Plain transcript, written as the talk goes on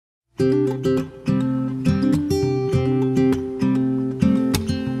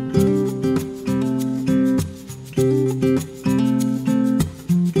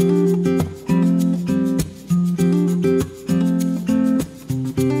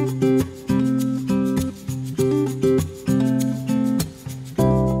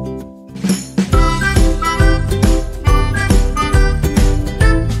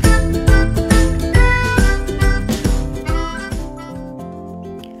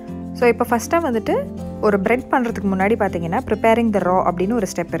So இப்போ ஃபஸ்ட்டாக வந்துட்டு ஒரு பிரெட் பண்ணுறதுக்கு முன்னாடி பார்த்தீங்கன்னா ப்ரிப்பேரிங் த ரா அப்படின்னு ஒரு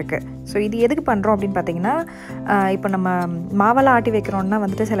ஸ்டெப் இருக்குது. ஸோ இது எதுக்கு பண்ணுறோம் அப்படின்னு பார்த்தீங்கன்னா, இப்போ நம்ம மாவெல்லாம் ஆட்டி வைக்கிறோன்னா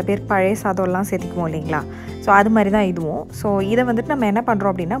வந்துட்டு சில பேர் பழைய சாதம்லாம் சேர்த்திக்குவோம் இல்லைங்களா. ஸோ அது மாதிரி தான் இதுவும். ஸோ இதை வந்துட்டு நம்ம என்ன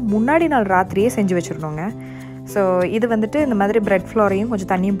பண்ணுறோம் அப்படின்னா, முன்னாடி நாள் ராத்திரியே செஞ்சு வச்சுருந்தோங்க. ஸோ இது வந்துட்டு இந்த மாதிரி பிரெட் ஃப்ளோரையும்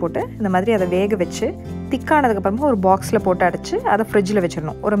கொஞ்சம் தண்ணியும் போட்டு இந்த மாதிரி அதை வேக வச்சு திக்கானதுக்கப்புறமா ஒரு பாக்ஸில் போட்டு அடைச்சி அதை ஃப்ரிட்ஜில்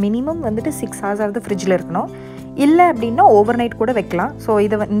வச்சிடணும். ஒரு மினிமம் வந்துட்டு 6 hours ஆகுது ஃப்ரிட்ஜில் இருக்கணும். இல்லை அப்படின்னா ஓவர் நைட் கூட வைக்கலாம். ஸோ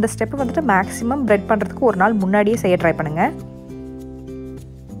இந்த ஸ்டெப்பு வந்துட்டு மேக்ஸிமம் பிரெட் பண்ணுறதுக்கு ஒரு நாள் முன்னாடியே செய்ய ட்ரை பண்ணுங்கள்.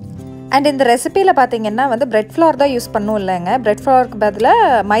 அண்ட் இந்த ரெசிப்பியில் பார்த்தீங்கன்னா வந்து பிரெட் ஃப்ளோர் தான் யூஸ் பண்ணணும் இல்லைங்க. பிரெட் ஃப்ளோருக்கு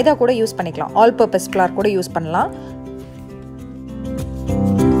பதிலாக மைதா கூட யூஸ் பண்ணிக்கலாம். ஆல் பர்பஸ் ஃப்ளோர் கூட யூஸ் பண்ணலாம்.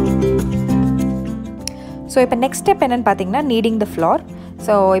 ஸோ இப்போ நெக்ஸ்ட் ஸ்டெப் என்னென்னு பார்த்தீங்கன்னா, நீடிங் த ஃப்ளோர்.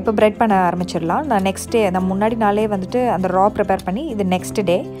 ஸோ இப்போ பிரெட் பண்ண ஆரம்பிச்சிடலாம். நான் நெக்ஸ்ட் டே நான் முன்னாடி நாளே வந்துட்டு அந்த ரா ப்ரிப்பேர் பண்ணி இது நெக்ஸ்ட்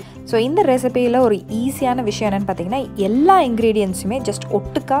டே. ஸோ இந்த ரெசிப்பியில் ஒரு ஈஸியான விஷயம் என்னென்னு பார்த்தீங்கன்னா, எல்லா இன்க்ரீடியன்ஸுமே ஜஸ்ட்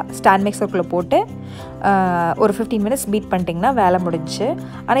ஒட்டுக்கா ஸ்டாண்ட் மிக்சருக்குள்ளே போட்டு ஒரு 15 minutes பீட் பண்ணிட்டிங்கன்னா வேலை முடிஞ்சிச்சு.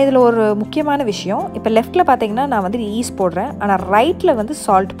 ஆனால் இதில் ஒரு முக்கியமான விஷயம், இப்போ லெஃப்ட்டில் பார்த்தீங்கன்னா நான் வந்து ஈஸ்ட் போடுறேன், ஆனால் ரைட்டில் வந்து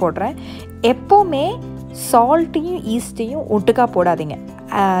சால்ட் போடுறேன். எப்போவுமே சால்ட்டையும் ஈஸ்ட்டையும் ஒட்டுக்கா போடாதீங்க.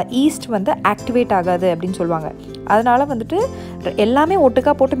 ஈஸ்ட் வந்து ஆக்டிவேட் ஆகாது அப்படின்னு சொல்லுவாங்க. அதனால் வந்துட்டு எல்லாமே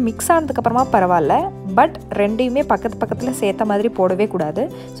ஒட்டுக்கா போட்டு மிக்ஸ் ஆனதுக்கப்புறமா பரவாயில்ல, பட் ரெண்டையுமே பக்கத்தில் சேர்த்த மாதிரி போடவே கூடாது.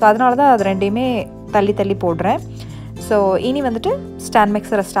 ஸோ அதனால தான் அது ரெண்டையுமே தள்ளி தள்ளி போடுறேன். ஸோ இனி வந்துட்டு ஸ்டாண்ட்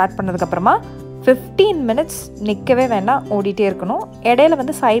மிக்சரை ஸ்டார்ட் பண்ணதுக்கப்புறமா 15 minutes நிற்கவே வேண்டாம், ஓடிட்டே இருக்கணும். இடையில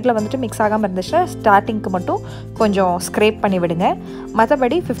வந்து சைடில் வந்துட்டு மிக்ஸ் ஆகாமல் இருந்துச்சுன்னா ஸ்டார்டிங்க்கு மட்டும் கொஞ்சம் ஸ்க்ரேப் பண்ணி விடுங்க.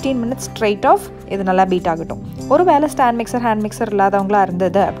 மற்றபடி 15 minutes ஸ்ட்ரைட் ஆஃப் இது நல்லா பீட் ஆகட்டும். ஒரு வேளை ஸ்டாண்ட் மிக்சர் ஹேண்ட் மிக்சர் இல்லாதவங்களா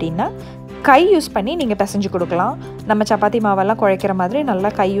இருந்தது அப்படின்னா கை யூஸ் பண்ணி நீங்கள் பிசைஞ்சு கொடுக்கலாம். நம்ம சப்பாத்தி மாவெல்லாம் குழைக்கிற மாதிரி நல்லா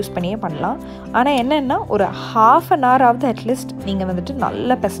கை யூஸ் பண்ணியே பண்ணலாம். ஆனால் என்னென்னா ஒரு 1/2 hour ஆகுது அட்லீஸ்ட் நீங்கள் வந்துட்டு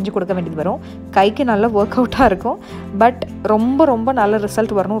நல்லா பிசைஞ்சு கொடுக்க வேண்டியது வரும். கைக்கு நல்ல ஒர்க் அவுட்டாக இருக்கும், பட் ரொம்ப ரொம்ப நல்ல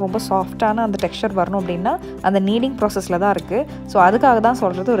ரிசல்ட் வரணும், ரொம்ப சாஃப்டான அந்த டெக்ஸ்சர் வரணும் அப்படின்னா அந்த நீடிங் ப்ராசஸில் தான் இருக்குது. ஸோ அதுக்காக தான்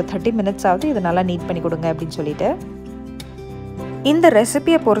சொல்கிறது, ஒரு 30 minutes ஆகுது இது நல்லா நீட் பண்ணி கொடுங்க அப்படின்னு சொல்லிட்டு. இந்த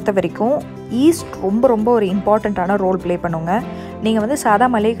ரெசிபியை பொறுத்த வரைக்கும் ஈஸ்ட் ரொம்ப ரொம்ப ஒரு இம்பார்ட்டண்ட்டான ரோல் ப்ளே பண்ணுங்க. நீங்கள் வந்து சாதா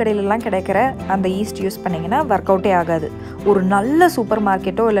மளிகை கடையிலலாம் கிடைக்கிற அந்த ஈஸ்ட் யூஸ் பண்ணிங்கன்னா ஒர்க் அவுட்டே ஆகாது. ஒரு நல்ல சூப்பர்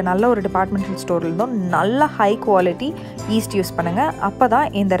மார்க்கெட்டோ இல்லை நல்ல ஒரு டிபார்ட்மெண்டல் ஸ்டோர்லேருந்தோ நல்ல ஹை குவாலிட்டி ஈஸ்ட் யூஸ் பண்ணுங்கள். அப்போ தான்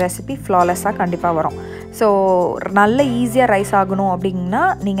இந்த ரெசிபி ஃப்ளாலெஸ்ஸாக கண்டிப்பாக வரும். ஸோ நல்ல ஈஸியாக ரைஸ் ஆகணும் அப்படின்னா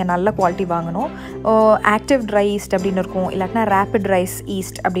நீங்கள் நல்ல குவாலிட்டி வாங்கணும். ஆக்டிவ் ட்ரை ஈஸ்ட் அப்படின்னு இருக்கும், இல்லாட்டினா ரேப்பிட் ரைஸ்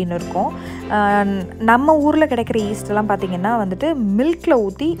ஈஸ்ட் அப்படின்னு இருக்கும். நம்ம ஊரில் கிடைக்கிற ஈஸ்டெல்லாம் பார்த்திங்கன்னா வந்துட்டு மில்கில்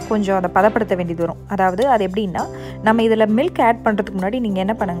ஊற்றி கொஞ்சம் அதை பதப்படுத்த வேண்டியது வரும். அதாவது அது எப்படின்னா, நம்ம இதில் மில்க் ஆட் பண்ணுறதுக்கு முன்னாடி நீங்கள்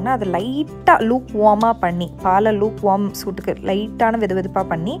என்ன பண்ணுங்கன்னா, அதை லைட்டாக லூக் வார்மாக பண்ணி, பாலை லூக் வார்ம் சூட்டுக்கு லைட்டான வெதுவெதுப்பாக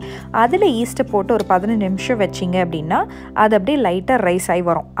பண்ணி அதில் ஈஸ்ட்டை போட்டு ஒரு 15 நிமிஷம் வச்சிங்க அப்படின்னா அது அப்படியே லைட்டாக ரைஸ் ஆகி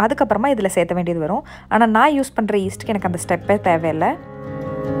வரும். அதுக்கப்புறமா இதில் சேர்த்த வேண்டியது வரும். ஆனால் நான் யூஸ் பண்ணுற ஈஸ்ட்டுக்கு எனக்கு அந்த ஸ்டெப்பே தேவையில்லை.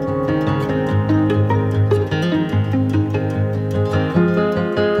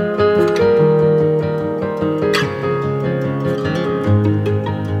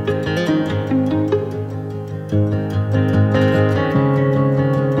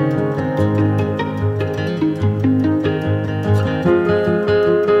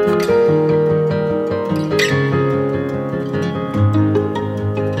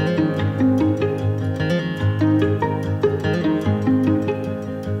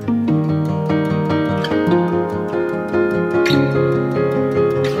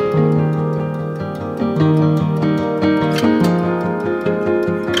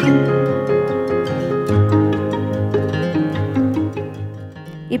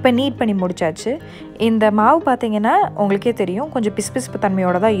 இப்போ நீட் பண்ணி முடிச்சாச்சு. இந்த மாவு பார்த்திங்கன்னா உங்களுக்கே தெரியும், கொஞ்சம் பிசுபிசுப்பு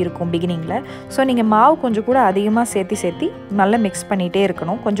தன்மையோடு தான் இருக்கும் பிகினிங்கில். ஸோ நீங்கள் மாவு கொஞ்சம் கூட அதிகமாக சேர்த்தி நல்லா மிக்ஸ் பண்ணிகிட்டே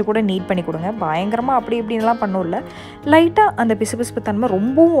இருக்கணும். கொஞ்சம் கூட நீட் பண்ணி கொடுங்க. பயங்கரமாக அப்படி இப்படின்லாம் பண்ணல, லைட்டாக அந்த பிசுபிசுப்பு தன்மை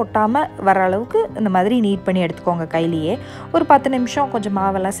ரொம்பவும் ஒட்டாமல் வர அளவுக்கு இந்த மாதிரி நீட் பண்ணி எடுத்துக்கோங்க கையிலேயே. ஒரு 10 நிமிஷம் கொஞ்சம்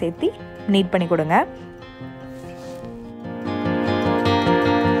மாவெல்லாம் சேர்த்தி நீட் பண்ணி கொடுங்க.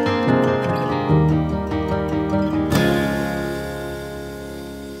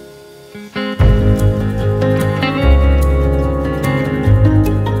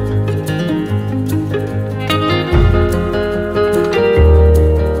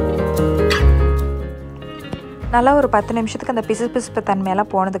 நல்லா ஒரு 10 நிமிஷத்துக்கு அந்த பிசுப்பு தன்மையெல்லாம்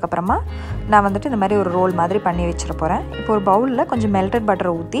போனதுக்கப்புறமா நான் வந்துட்டு இந்த மாதிரி ஒரு ரோல் மாதிரி பண்ணி வச்சிட போகிறேன். இப்போ ஒரு பவுலில் கொஞ்சம் மெல்டட்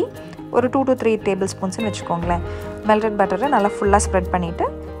பட்டரை ஊற்றி ஒரு 2 to 3 டேபிள் ஸ்பூன்ஸ்னு வச்சுக்கோங்களேன். மெல்டட் பட்டரை நல்லா ஃபுல்லாக ஸ்ப்ரெட் பண்ணிவிட்டு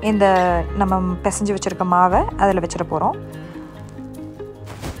இந்த நம்ம பிசைஞ்சு வச்சுருக்க மாவை அதில் வச்சிட போகிறோம்.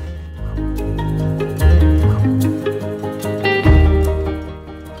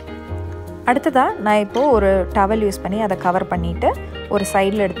 அடுத்ததாக நான் இப்போது ஒரு டவல் யூஸ் பண்ணி அதை கவர் பண்ணிவிட்டு ஒரு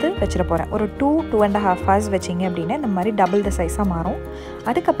சைடில் எடுத்து வச்சிட போகிறேன். ஒரு 2-2.5 hours வச்சிங்க அப்படின்னா இந்த மாதிரி டபுள் த சைஸாக மாறும்.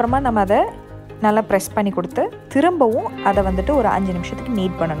 அதுக்கப்புறமா நம்ம அதை நல்லா ப்ரெஸ் பண்ணி கொடுத்து திரும்பவும் அதை வந்துட்டு ஒரு 5 நிமிஷத்துக்கு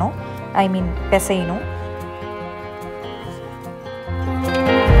நீட் பண்ணணும், பிசையணும்.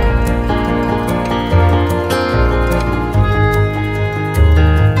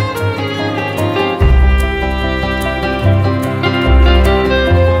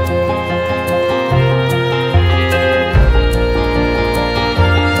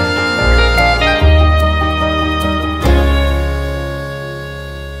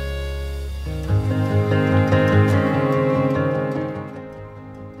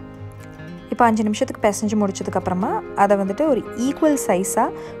 இப்போ 5 நிமிஷத்துக்கு பிசைஞ்சு முடிச்சதுக்கப்புறமா அதை வந்துட்டு ஒரு ஈக்குவல்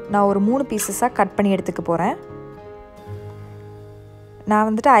சைஸாக நான் ஒரு 3 பீசஸாக கட் பண்ணி எடுத்துக்க போகிறேன். நான்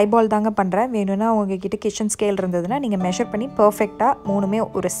வந்துட்டு ஐபால் தாங்க பண்ணுறேன். வேணும்னா உங்ககிட்ட கிச்சன் ஸ்கேல் இருந்ததுன்னா நீங்கள் மெஷர் பண்ணி பர்ஃபெக்டாக 3மே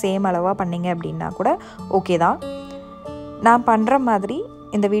ஒரு சேம் அளவாக பண்ணிங்க அப்படின்னா கூட ஓகே தான். நான் பண்ணுற மாதிரி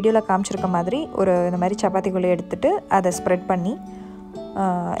இந்த வீடியோவில் காமிச்சிருக்க மாதிரி இந்த மாதிரி சப்பாத்திக்குள்ளே எடுத்துகிட்டு அதை ஸ்ப்ரெட் பண்ணி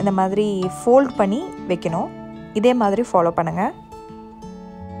இந்த மாதிரி ஃபோல்ட் பண்ணி வைக்கணும். இதே மாதிரி ஃபாலோ பண்ணுங்கள்.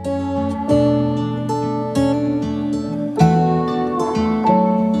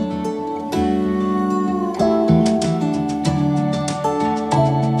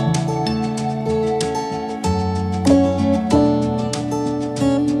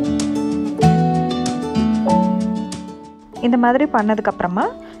 இந்த மாதிரி பண்ணதுக்கப்புறமா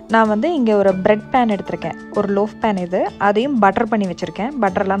நான் வந்து இங்கே ஒரு ப்ரெட் பேன் எடுத்திருக்கேன். ஒரு லோஃப் பேன் இது. அதையும் பட்டர் பண்ணி வச்சுருக்கேன்.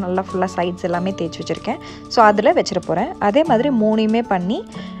 பட்டர்லாம் நல்லா ஃபுல்லாக சைட்ஸ் எல்லாமே தேய்ச்சி வச்சுருக்கேன். ஸோ அதில் வச்சிட போகிறேன். அதே மாதிரி 3யுமே பண்ணி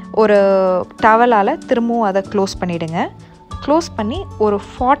ஒரு டவலால் திரும்பவும் அதை க்ளோஸ் பண்ணிவிடுங்க. க்ளோஸ் பண்ணி ஒரு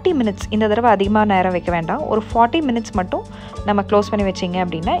 40 மினிட்ஸ், இந்த தடவை அதிகமாக நேரம் வைக்க வேண்டாம், ஒரு 40 மினிட்ஸ் மட்டும் நம்ம க்ளோஸ் பண்ணி வச்சிங்க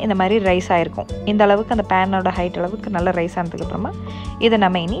அப்படின்னா இந்த மாதிரி ரைஸ் ஆகிருக்கும். இந்த அளவுக்கு அந்த பேனோட ஹைட் அளவுக்கு நல்லா ரைஸ் ஆனதுக்கப்புறமா இதை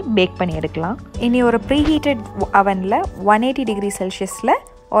நம்ம இனி பேக் பண்ணி எடுக்கலாம். இனி ஒரு ப்ரீஹீட்டட் அவனில் 180 டிகிரி செல்சியஸில்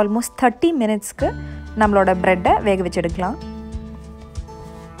ஆல்மோஸ்ட் 30 மினிட்ஸ்க்கு நம்மளோட ப்ரெட்டை வேக வச்சு எடுக்கலாம்.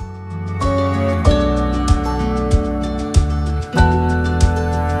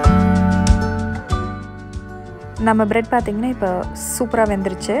 நம்ம ப்ரெட் பார்த்திங்கன்னா இப்போ சூப்பராக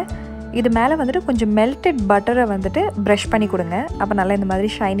வெந்துருச்சு. இது மேலே வந்துட்டு கொஞ்சம் மெல்டட் பட்டரை வந்துட்டு ப்ரஷ் பண்ணி கொடுங்க. அப்போ நல்லா இந்த மாதிரி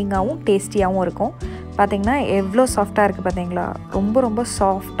ஷைனிங்காகவும் டேஸ்டியாகவும் இருக்கும். பார்த்திங்கன்னா எவ்வளோ சாஃப்டாக இருக்குது பார்த்தீங்களா? ரொம்ப ரொம்ப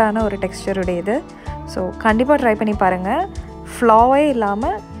சாஃப்டான ஒரு டெக்ஸ்டருடையது. ஸோ கண்டிப்பாக ட்ரை பண்ணி பாருங்கள். ஃப்ளாவே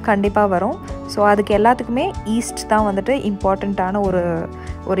இல்லாமல் கண்டிப்பாக வரும். ஸோ அதுக்கு எல்லாத்துக்குமே ஈஸ்ட் தான் வந்துட்டு இம்பார்ட்டண்ட்டான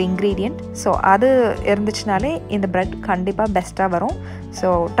ஒரு இன்க்ரீடியண்ட். ஸோ அது இருந்துச்சுனாலே இந்த ப்ரெட் கண்டிப்பாக பெஸ்ட்டாக வரும். ஸோ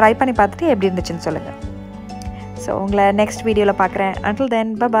ட்ரை பண்ணி பார்த்துட்டு எப்படி இருந்துச்சுன்னு சொல்லுங்கள். ஸோ உங்களை நெக்ஸ்ட் வீடியோவில் பார்க்குறேன். Until then,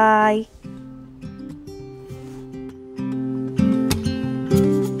 bye bye.